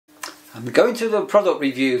I'm going to do a product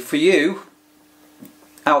review for you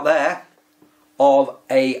out there of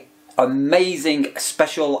a amazing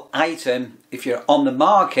special item if you're on the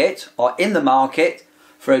market or in the market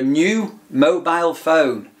for a new mobile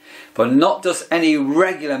phone, but not just any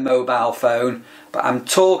regular mobile phone, but I'm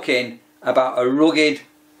talking about a rugged,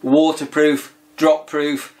 waterproof,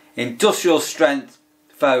 drop-proof, industrial strength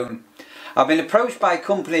phone. I've been approached by a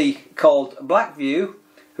company called Blackview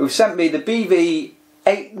who've sent me the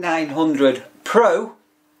BV8900 Pro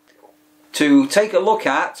to take a look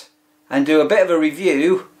at and do a bit of a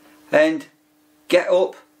review and get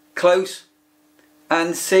up close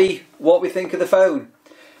and see what we think of the phone.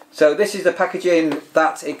 So this is the packaging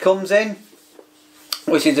that it comes in,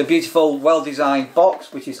 which is a beautiful, well-designed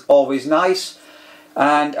box, which is always nice.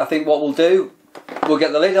 And I think what we'll do, we'll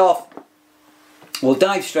get the lid off, we'll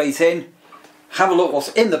dive straight in, have a look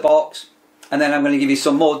what's in the box, and then I'm going to give you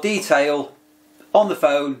some more detail on the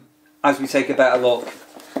phone as we take a better look.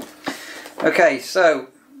 Okay, so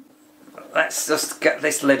let's just get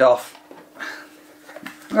this lid off.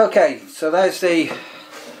 Okay, so there's the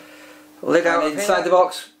lid out inside the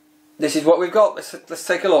box. This is what we've got. Let's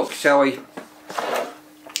take a look, shall we?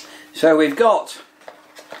 So we've got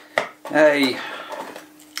a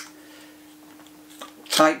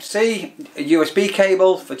Type-C, a USB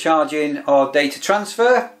cable for charging or data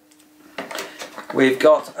transfer. We've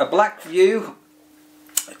got a Blackview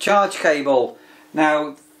charge cable.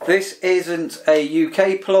 Now this isn't a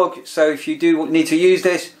UK plug, so if you do need to use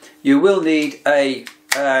this, you will need an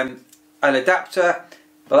adapter,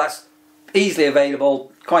 but that's easily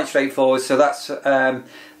available, quite straightforward. So that's that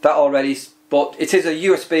already. But it is a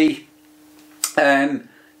USB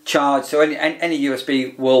charge, so any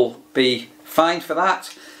USB will be fine for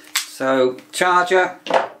that. So charger.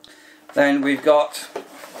 Then we've got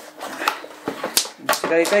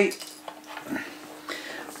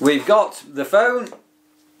we've got the phone,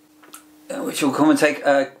 which we'll come and take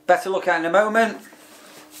a better look at in a moment.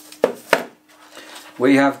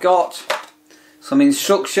 We have got some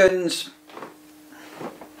instructions.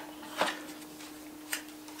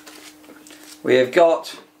 We have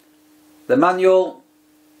got the manual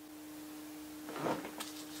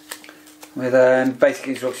with basic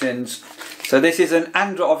instructions. So this is an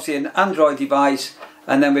Android, obviously an Android device,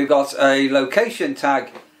 and then we've got a location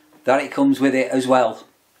tag that it comes with it as well.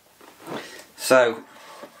 So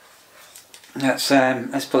let's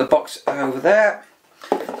put the box over there.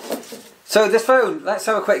 So this phone, let's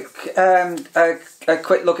have a quick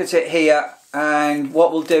look at it here, and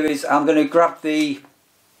what we'll do is I'm going to grab the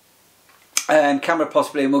camera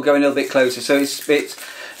possibly, and we'll go a little bit closer. So it's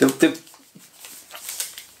the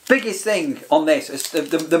biggest thing on this is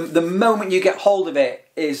the moment you get hold of it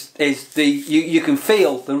is you can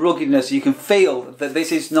feel the ruggedness. You can feel that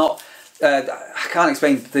this is not I can't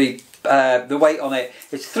explain the weight on it.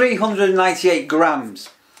 It's 398 grams,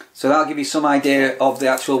 so that'll give you some idea of the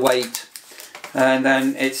actual weight. And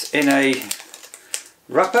then it's in a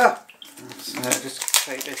wrapper. Let's just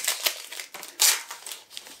take this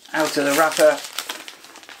out of the wrapper,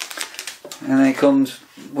 and then it comes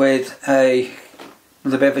with a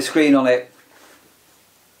little bit of a screen on it.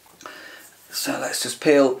 So let's just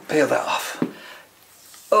peel that off.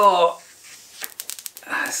 Oh,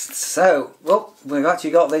 so well, we've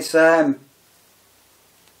actually got this sort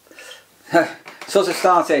of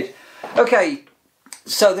started. Okay,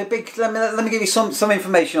 so the big, let me give you some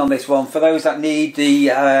information on this one for those that need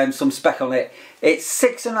the some spec on it. It's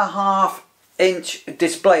 6.5-inch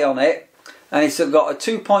display on it, and it's got a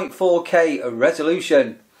 2.4K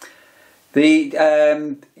resolution. The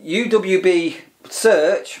UWB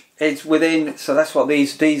search is within, so that's what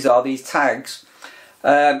these are, these tags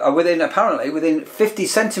are apparently within 50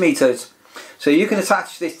 centimeters. So you can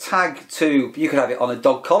attach this tag to, you could have it on a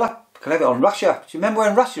dog collar, you could have it on Russia. Do you remember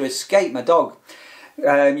when Russia escaped my dog?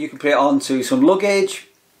 You can put it onto some luggage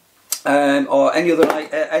or any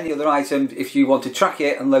other item if you want to track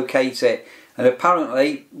it and locate it. And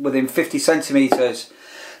apparently within 50 centimeters,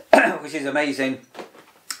 which is amazing.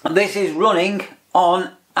 And this is running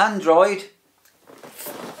on Android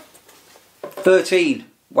 13.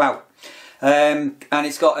 Wow. And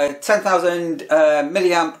it's got a 10,000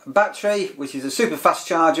 milliamp battery, which is a super fast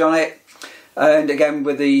charge on it. And again,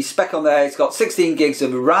 with the spec on there, it's got 16 gigs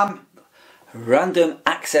of RAM, random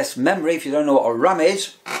access memory, if you don't know what a RAM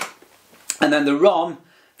is. And then the ROM,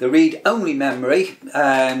 the read-only memory,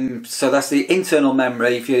 so that's the internal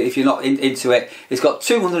memory if you're not into it. It's got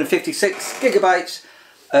 256 gigabytes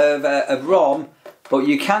of ROM, but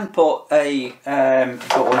you can put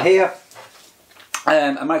got one here,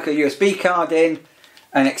 a micro USB card in,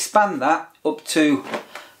 and expand that up to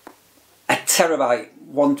a terabyte.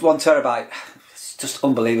 one terabyte. It's just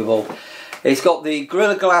unbelievable. It's got the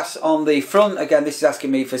Gorilla Glass on the front. Again, this is asking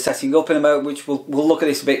me for setting up in a moment, which we'll look at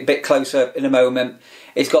this a bit closer in a moment.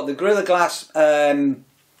 It's got the Gorilla Glass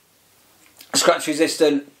scratch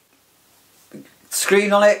resistant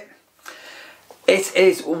screen on it. It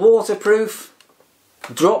is waterproof,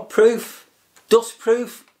 drop proof, dust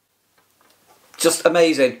proof. Just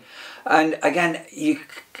amazing. And again, you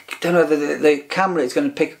don't know the camera is going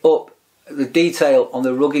to pick up the detail on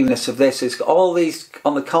the ruggedness of this. It's got all these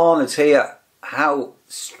on the corners here. How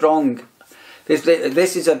strong this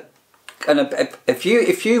is.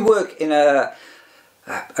 If you work in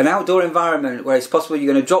an outdoor environment where it's possible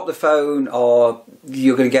you're going to drop the phone or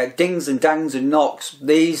you're going to get dings and dangs and knocks,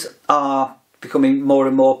 these are becoming more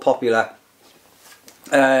and more popular.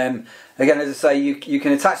 Again, as I say, you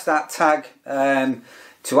can attach that tag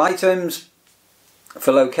to items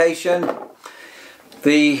for location.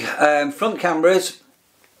 The front cameras.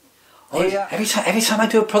 Every time I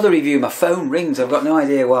do a product review, my phone rings. I've got no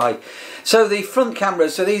idea why. So the front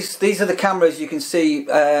cameras. So these are the cameras you can see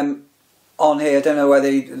on here. I don't know whether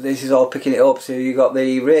this is all picking it up. So you've got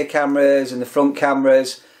the rear cameras and the front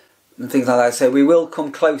cameras and things like that. So we will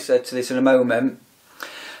come closer to this in a moment.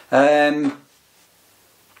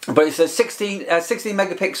 But it's a 16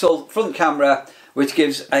 megapixel front camera, which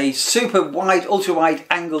gives a super wide, ultra wide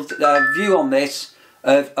angled view on this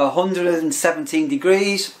of 117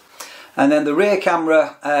 degrees. And then the rear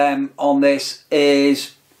camera on this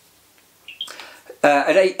is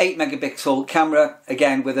an 8 megapixel camera,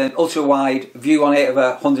 again with an ultra wide view on it of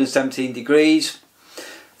 117 degrees.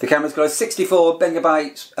 The camera's got a 64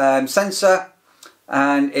 megabyte sensor,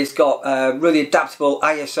 and it's got really adaptable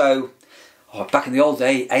ISO, or back in the old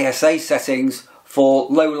day, ASA settings for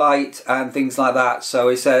low light and things like that. So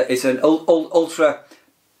it's an ultra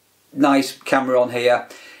nice camera on here.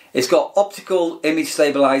 It's got optical image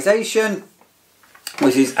stabilization,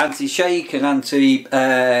 which is anti-shake and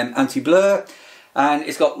anti-blur, and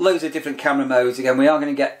it's got loads of different camera modes. Again, we are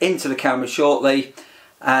going to get into the camera shortly.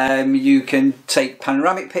 You can take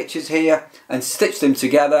panoramic pictures here and stitch them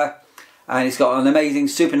together, and it's got an amazing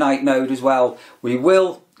super night mode as well. We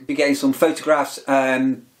will be getting some photographs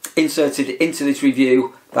inserted into this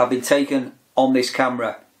review that have been taken on this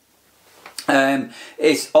camera.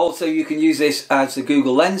 It's also, you can use this as the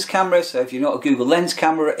Google Lens camera. So if you know what a Google Lens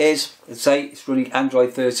camera is, let's say it's running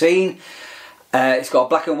Android 13. It's got a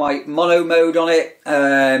black and white mono mode on it.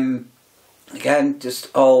 Again, just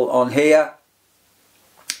all on here.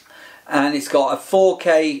 And it's got a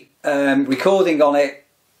 4K recording on it.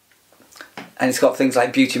 And it's got things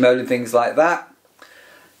like beauty mode and things like that.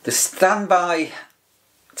 The standby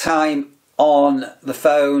time on the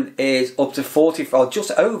phone is up to 40, or just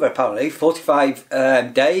over apparently, 45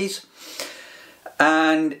 days.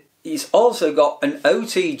 And it's also got an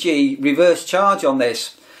OTG reverse charge on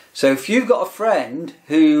this. So if you've got a friend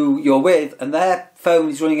who you're with and their phone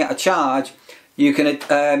is running out of charge, you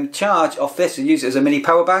can charge off this and use it as a mini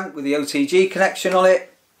power bank with the OTG connection on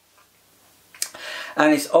it.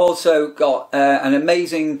 And it's also got an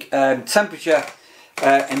amazing temperature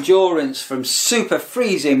endurance from super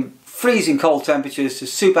freezing cold temperatures to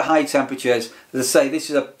super high temperatures. As I say, this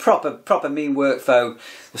is a proper mean work phone,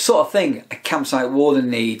 the sort of thing a campsite warden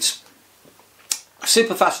needs.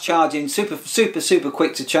 Super fast charging, super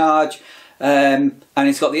quick to charge, and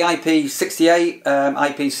it's got the IP68,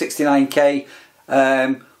 IP69K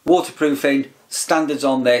waterproofing standards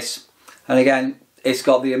on this, and again it's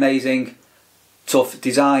got the amazing tough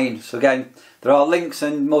design. So again, there are links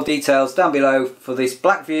and more details down below for this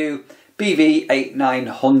Blackview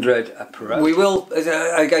BV8900 Pro. We will,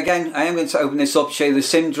 again, I am going to open this up, show you the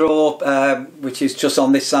SIM drawer, which is just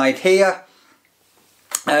on this side here,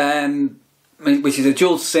 which is a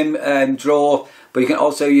dual SIM drawer, but you can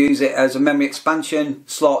also use it as a memory expansion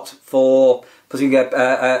slot for putting an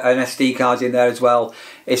SD card in there as well.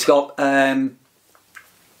 It's got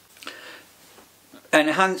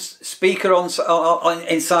enhanced speaker on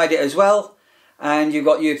inside it as well. And you've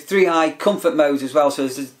got your 3i comfort modes as well, so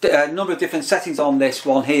there's a number of different settings on this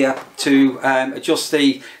one here to adjust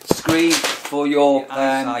the screen for your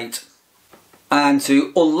eyesight. And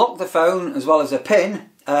to unlock the phone as well as a PIN,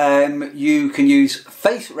 you can use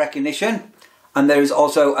face recognition, and there is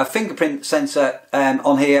also a fingerprint sensor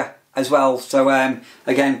on here as well. So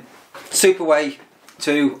again, super way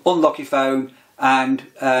to unlock your phone and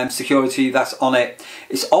security that's on it.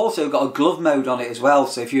 It's also got a glove mode on it as well,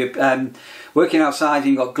 so if you're working outside and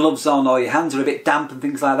you've got gloves on, or your hands are a bit damp and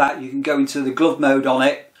things like that, you can go into the glove mode on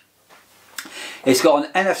it. It's got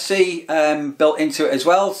an NFC built into it as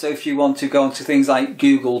well, so if you want to go into things like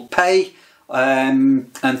Google Pay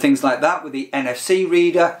and things like that with the NFC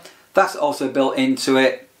reader. That's also built into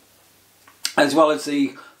it, as well as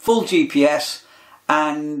the full GPS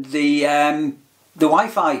and the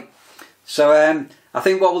Wi-Fi. So I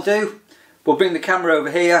think what we'll do, we'll bring the camera over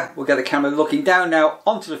here, we'll get the camera looking down now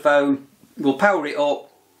onto the phone, we'll power it up,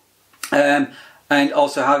 and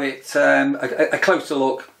also have it a closer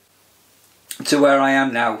look to where I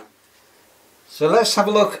am now. So let's have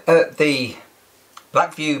a look at the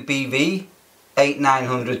Blackview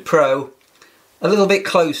BV8900 Pro a little bit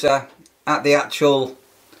closer at the actual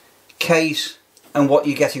case and what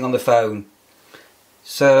you're getting on the phone.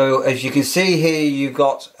 So as you can see here, you've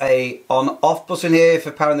got a on-off button here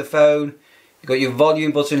for powering the phone. You've got your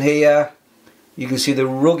volume button here. You can see the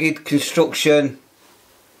rugged construction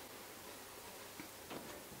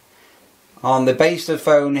on the base of the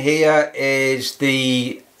phone. Here is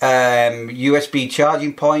the USB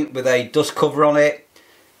charging point with a dust cover on it.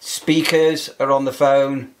 Speakers are on the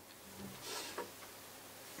phone.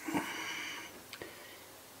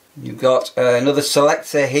 You've got another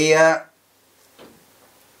selector here,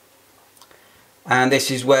 and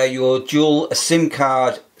this is where your dual SIM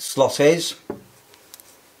card slot is.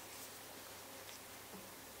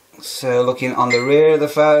 So looking on the rear of the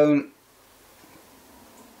phone,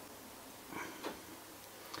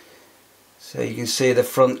 so you can see the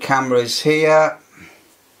front cameras here,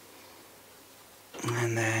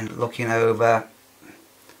 and then looking over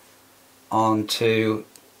onto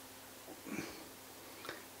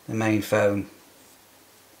the main phone.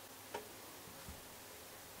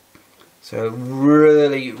 So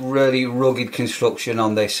really rugged construction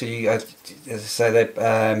on this. So you, as I say, they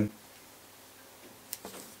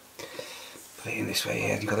put it in this way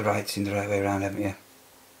here. You've got the right in the right way around, haven't you?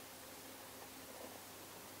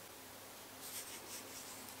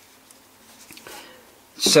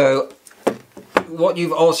 So what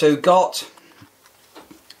you've also got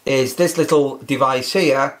is this little device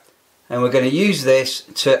here, and we're going to use this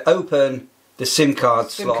to open the SIM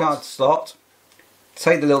card slot.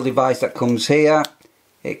 Take the little device that comes here,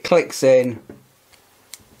 it clicks in,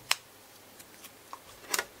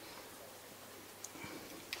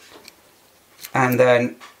 and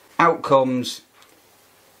then out comes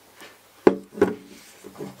the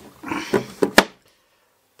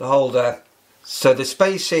holder. So the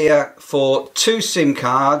space here for 2 SIM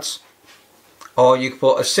cards, or you can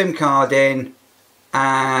put a SIM card in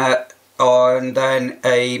and then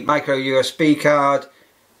a micro USB card,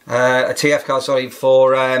 a TF card, sorry,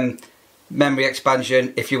 for memory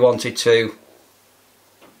expansion if you wanted to.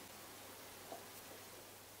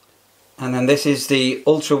 And then this is the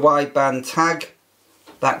ultra wideband tag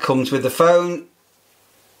that comes with the phone,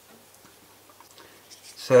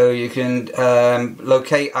 so you can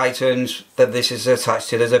locate items that this is attached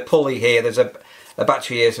to. There's a pulley here, there's a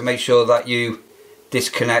battery here, so make sure that you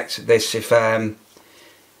disconnect this if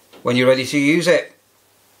when you're ready to use it.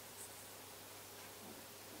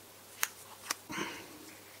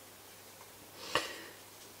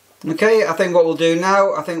 Okay, I think what we'll do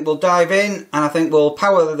now, I think we'll dive in, and I think we'll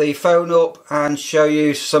power the phone up and show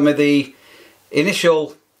you some of the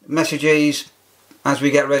initial messages as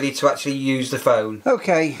we get ready to actually use the phone.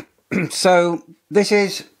 Okay, so this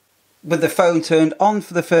is with the phone turned on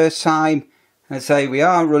for the first time, and say we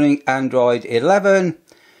are running Android 11.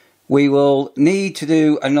 We will need to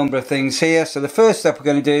do a number of things here. So the first step we're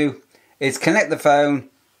going to do is connect the phone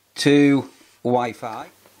to Wi-Fi.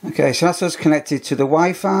 Okay, so that's us connected to the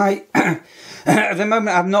Wi-Fi. At the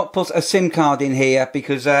moment I've not put a SIM card in here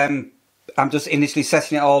because I'm just initially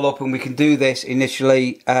setting it all up, and we can do this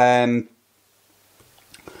initially on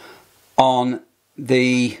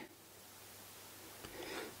the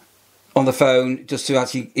phone, just to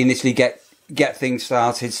actually initially get things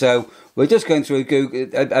started. So we're just going through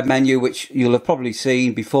a menu which you'll have probably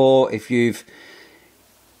seen before if you're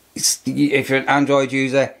an Android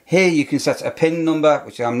user. Here you can set a PIN number,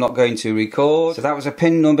 which I'm not going to record. So that was a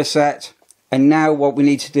PIN number set, and now what we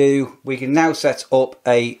need to do, we can now set up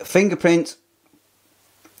a fingerprint,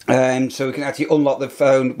 so we can actually unlock the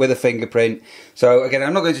phone with a fingerprint. So again,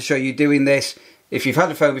 I'm not going to show you doing this. If you've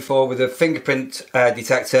had a phone before with a fingerprint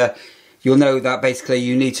detector, you'll know that basically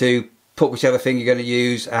you need to put whichever thing you're going to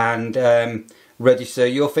use and register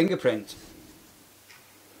your fingerprint.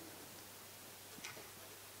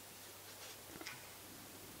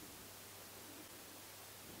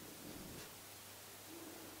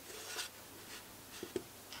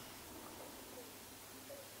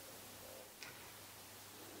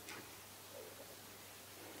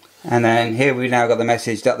 And then here we've now got the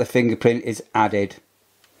message that the fingerprint is added.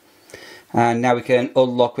 And now we can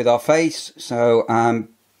unlock with our face. So I'm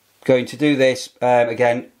going to do this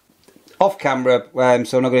again off camera,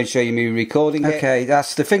 so I'm not going to show you me recording it. Okay,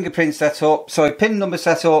 that's the fingerprint setup, sorry, pin number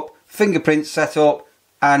setup, fingerprint setup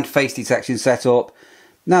and face detection setup.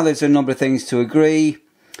 Now there's a number of things to agree.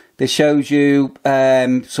 This shows you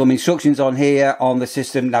some instructions on here on the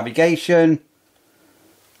system navigation,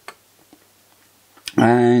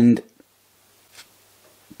 and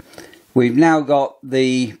we've now got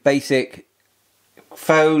the basic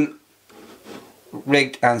phone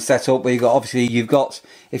rigged and set up. Where you've got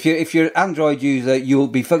if you're an Android user, you'll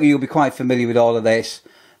be quite familiar with all of this,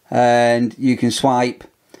 and you can swipe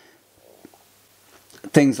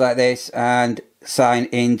things like this and sign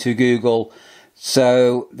into Google.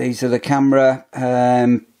 So these are the camera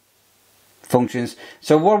functions.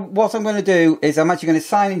 So what I'm going to do is I'm actually going to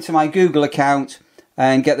sign into my Google account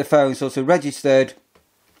and get the phone sort of registered,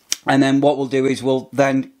 and then what we'll do is we'll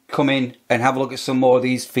then come in and have a look at some more of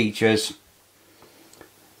these features.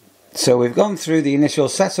 So we've gone through the initial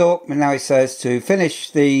setup, and now it says to finish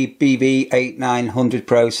the BV8900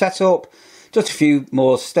 Pro setup. Just a few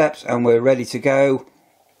more steps and we're ready to go.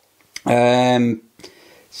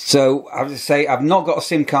 So I have to say I've not got a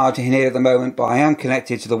SIM card in here at the moment, but I am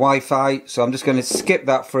connected to the Wi-Fi, so I'm just going to skip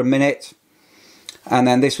that for a minute, and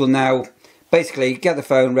then this will now basically get the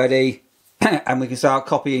phone ready and we can start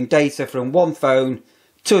copying data from one phone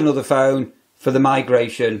to another phone for the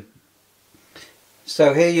migration.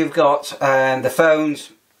 So here you've got the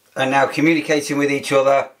phones are now communicating with each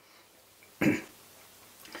other.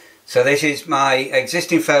 So this is my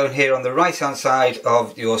existing phone here on the right hand side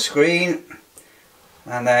of your screen,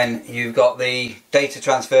 and then you've got the data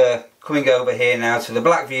transfer coming over here now to the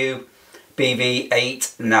Blackview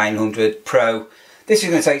BV8900 Pro. This is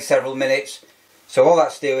going to take several minutes, so all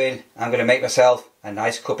that's doing, I'm going to make myself a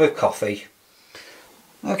nice cup of coffee.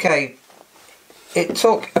 Okay, it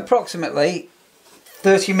took approximately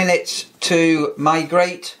 30 minutes to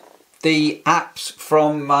migrate the apps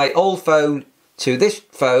from my old phone to this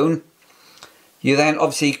phone. You then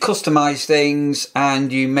obviously customize things,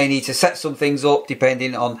 and you may need to set some things up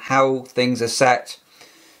depending on how things are set.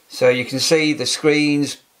 So you can see the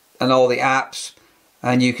screens and all the apps,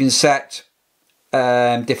 and you can set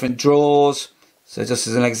different drawers. So just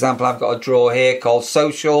as an example, I've got a drawer here called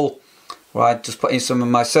social, where I just put in some of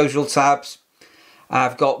my social tabs.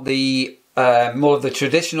 I've got the more of the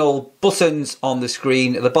traditional buttons on the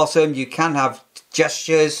screen at the bottom. You can have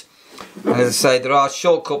gestures, and as I say, there are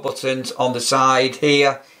shortcut buttons on the side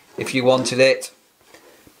here if you wanted it.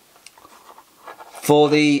 For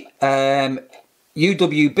the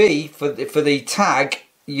UWB, for the tag,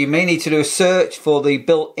 you may need to do a search for the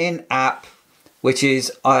built-in app, which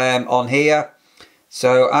is on here.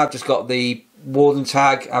 So I've just got the Warden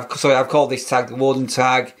tag. I've called this tag the Warden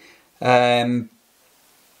tag. And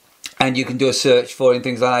you can do a search for it and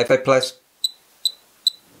things like that. If I press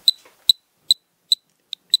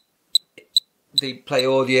the play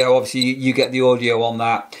audio, obviously you get the audio on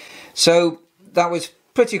that. So that was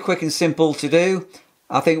pretty quick and simple to do.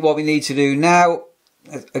 I think what we need to do now,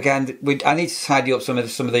 again, I need to tidy up some of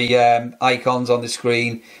the icons on the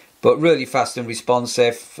screen, but really fast and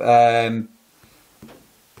responsive. I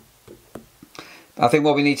think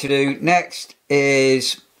what we need to do next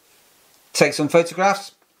is take some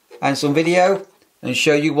photographs and some video and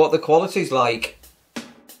show you what the quality's like.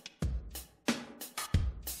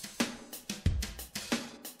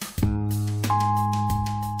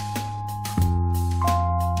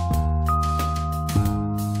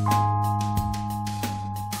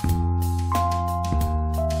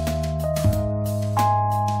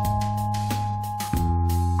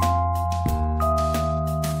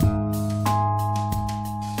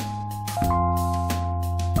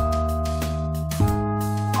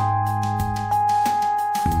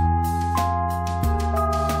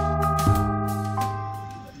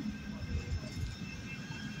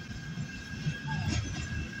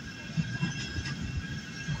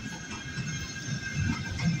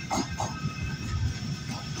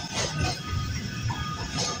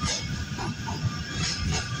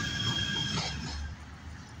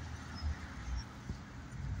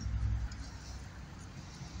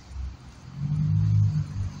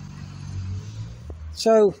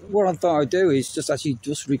 So what I thought I'd do is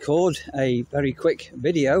just record a very quick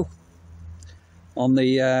video on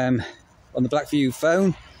the Blackview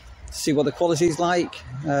phone, see what the quality is like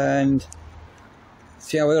and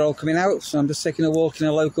see how they're all coming out. So I'm just taking a walk in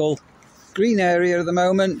a local green area at the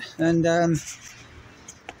moment, and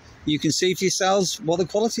you can see for yourselves what the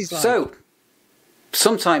quality is like. So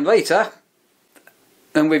sometime later,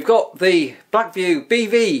 and we've got the Blackview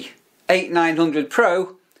BV8900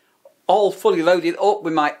 Pro all fully loaded up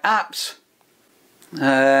with my apps.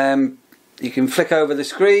 You can flick over the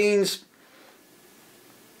screens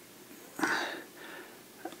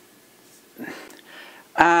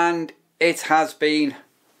and it has been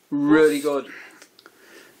really good.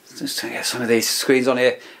 Just trying to get some of these screens on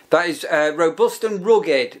here. That is robust and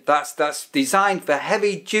rugged. That's designed for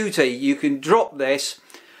heavy duty. You can drop this.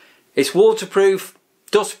 It's waterproof,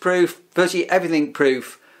 dustproof, virtually everything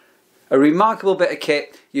proof. A remarkable bit of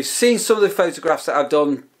kit. You've seen some of the photographs that I've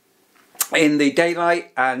done in the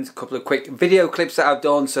daylight and a couple of quick video clips that I've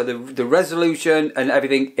done, so the resolution and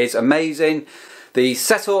everything is amazing. The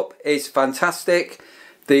setup is fantastic.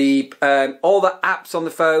 The all the apps on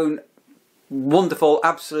the phone, wonderful,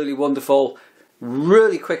 absolutely wonderful,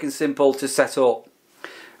 really quick and simple to set up.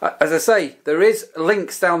 As I say, there is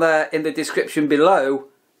links down there in the description below,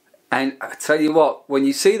 and I tell you what, when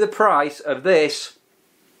you see the price of this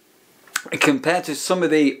compared to some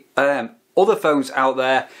of the other phones out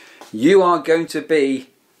there, you are going to be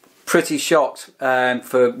pretty shocked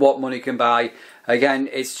for what money can buy. Again,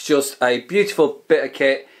 it's just a beautiful bit of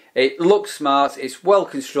kit. It looks smart, it's well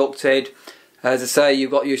constructed. As I say,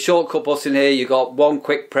 you've got your shortcut button here, you've got one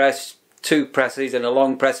quick press, two presses and a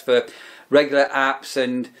long press for regular apps,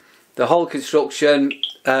 and the whole construction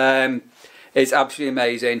is absolutely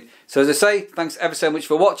amazing. So as I say, thanks ever so much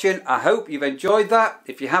for watching. I hope you've enjoyed that.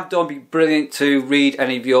 If you have done, it'd be brilliant to read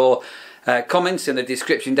any of your comments in the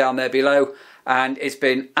description down there below. And it's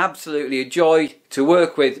been absolutely a joy to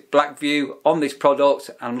work with Blackview on this product,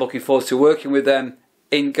 and I'm looking forward to working with them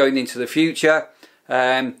going into the future.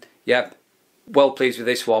 Yeah, well pleased with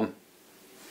this one.